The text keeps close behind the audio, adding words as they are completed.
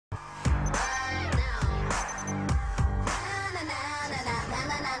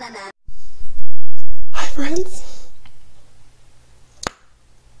friends,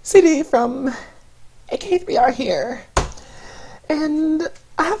 C.H.D from AK3R here, and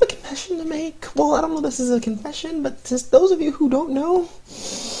I have a confession to make. Well, I don't know if this is a confession, but to those of you who don't know,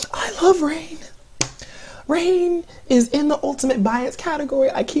 I love Rain. Rain is in the ultimate bias category.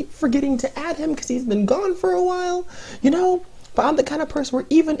 I keep forgetting to add him because he's been gone for a while, you know, but I'm the kind of person where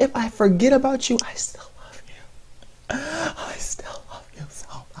even if I forget about you, I still love you. I still love you so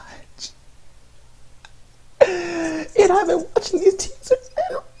much. And I've been watching these teasers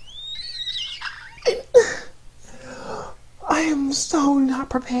and I am so not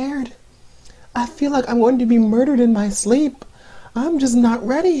prepared. I feel like I'm going to be murdered in my sleep. I'm just not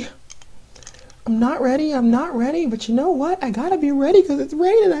ready. I'm not ready, but you know what? I gotta be ready because it's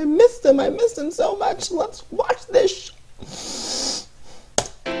Rain and I missed him. I missed him so much. Let's watch this.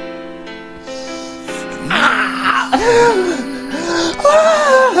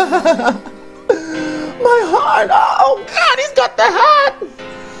 My heart. Oh God, he's got the hat.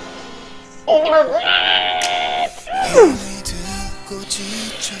 Oh my God.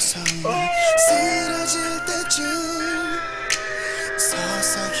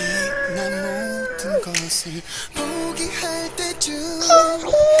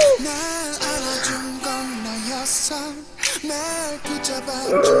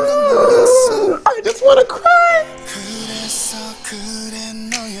 I just want to cry.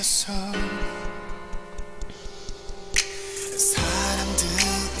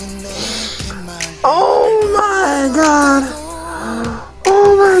 Oh my God.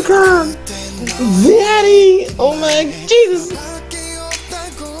 Oh my God. Daddy. Oh my Jesus.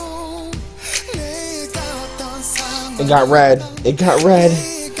 It got red. It got red.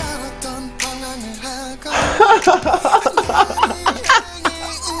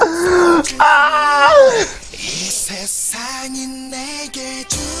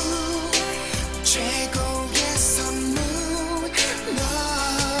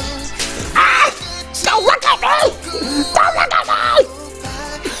 Don't look at me! Don't look at me!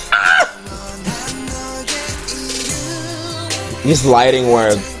 This lighting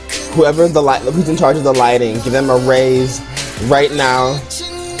work. Who's in charge of the lighting, give them a raise right now.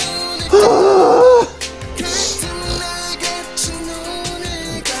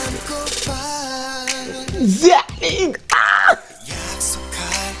 Daddy!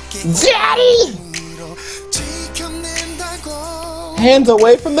 Daddy! Hands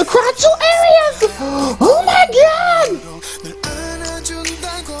away from the crotchal areas! Oh my God!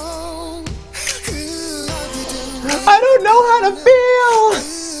 I don't know how to feel!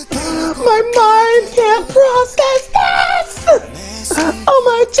 My mind can't process this! Oh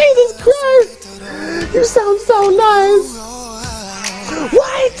my Jesus Christ! You sound so nice!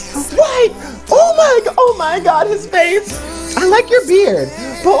 White! Oh my God, his face! I like your beard,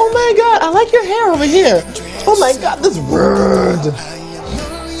 but oh my God, I like your hair over here. Oh my God, this word!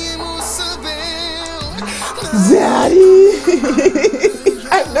 Daddy!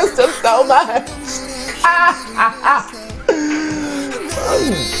 I missed him so much!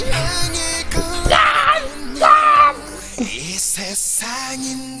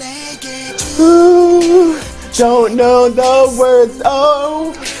 Don't know the words,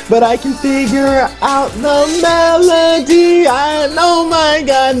 oh, but I can figure out the melody. Oh my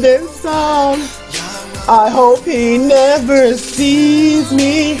God, this song. I hope he never sees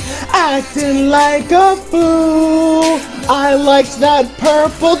me acting like a fool. I liked that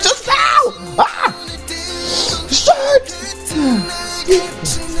purple just now. Shirt.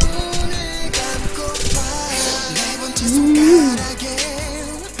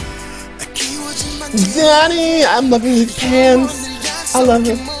 Daddy, I'm loving these pants. I love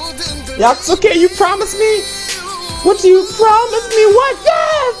it. Yatsuke, you promised me? What do you promise me? What?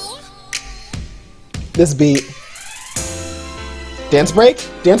 Yes! This beat. Dance break?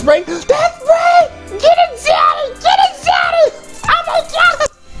 Dance break? Dance break! Get it, Daddy! Get it, Daddy! Oh my God!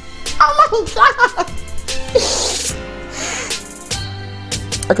 Oh my God!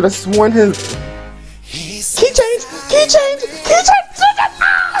 I could have sworn his... Key change! Key change! Key change!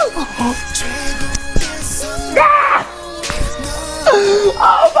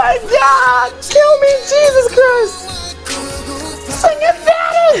 Oh my God! Kill me, Jesus Christ! Sing it,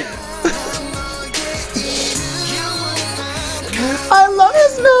 Daddy! I love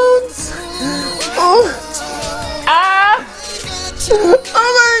his notes! Oh! Oh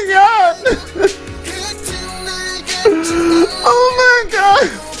my God! Oh my God!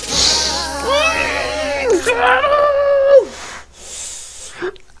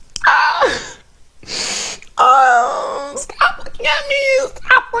 Stop looking at me!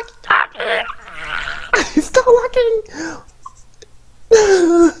 Stop looking at me! Stop looking!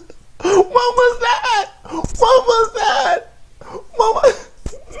 What was that?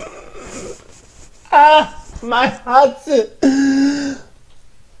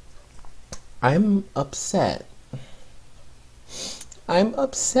 I'm upset. I'm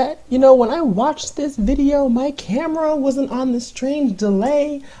upset. You know, when I watched this video, my camera wasn't on the strange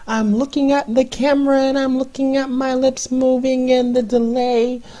delay. I'm looking at the camera and I'm looking at my lips moving, and the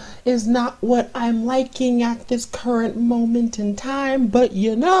delay is not what I'm liking at this current moment in time. But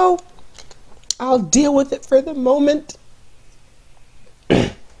you know, I'll deal with it for the moment.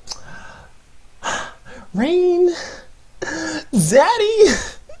 Rain,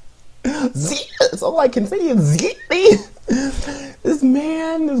 Zaddy, that's all I can say is Zaddy. This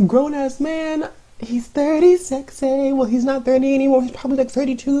man, this grown-ass man, he's 30, sexy. Well, he's not 30 anymore. He's probably like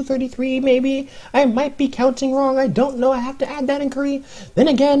 32, 33, maybe. I might be counting wrong. I don't know. I have to add that in Korean. Then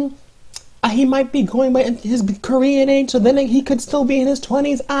again, he might be going by his Korean age, so then he could still be in his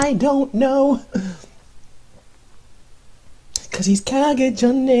 20s. I don't know. Because he's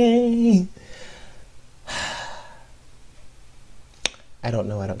kagejeonne. I don't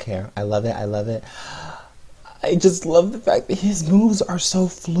know. I don't care. I love it. I love it. I just love the fact that his moves are so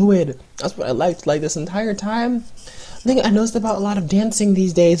fluid. That's what I liked like this entire time. The thing I noticed about a lot of dancing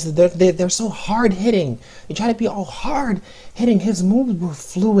these days is they're so hard hitting. They try to be all hard hitting. His moves were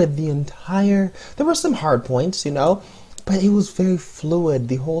fluid the entire. There were some hard points, you know, but it was very fluid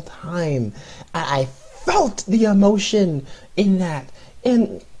the whole time. I felt the emotion in that.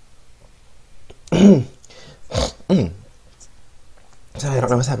 And I don't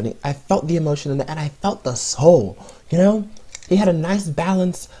know what's happening. I felt the emotion in that, and I felt the soul, you know? He had a nice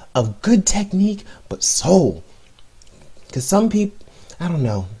balance of good technique, but soul. Because some people, I don't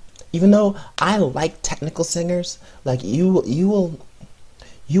know, even though I like technical singers, like you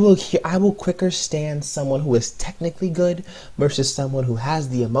will hear, I will quicker stand someone who is technically good versus someone who has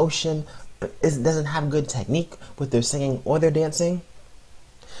the emotion, but doesn't have good technique with their singing or their dancing.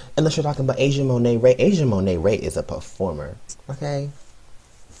 Unless you're talking about Asia Monet Ray. Asia Monet Ray is a performer, okay?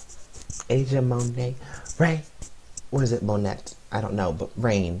 Asia Monet Ray. What is it, Monette? I don't know, but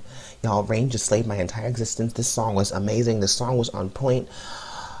Rain. Y'all, Rain just slayed my entire existence. This song was amazing. This song was on point.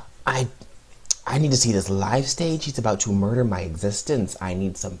 I need to see this live stage. He's about to murder my existence. I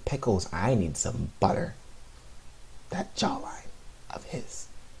need some pickles. I need some butter. That jawline of his.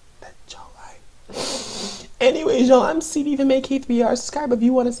 That jawline. Anyways, y'all, I'm C.H.D from AK3R. Subscribe if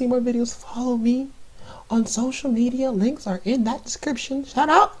you want to see more videos. Follow me on social media. Links are in that description. Shout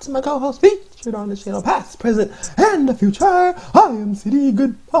out to my co-host featured on the channel, past, present, and the future. I am C.H.D.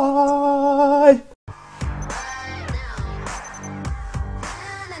 Goodbye.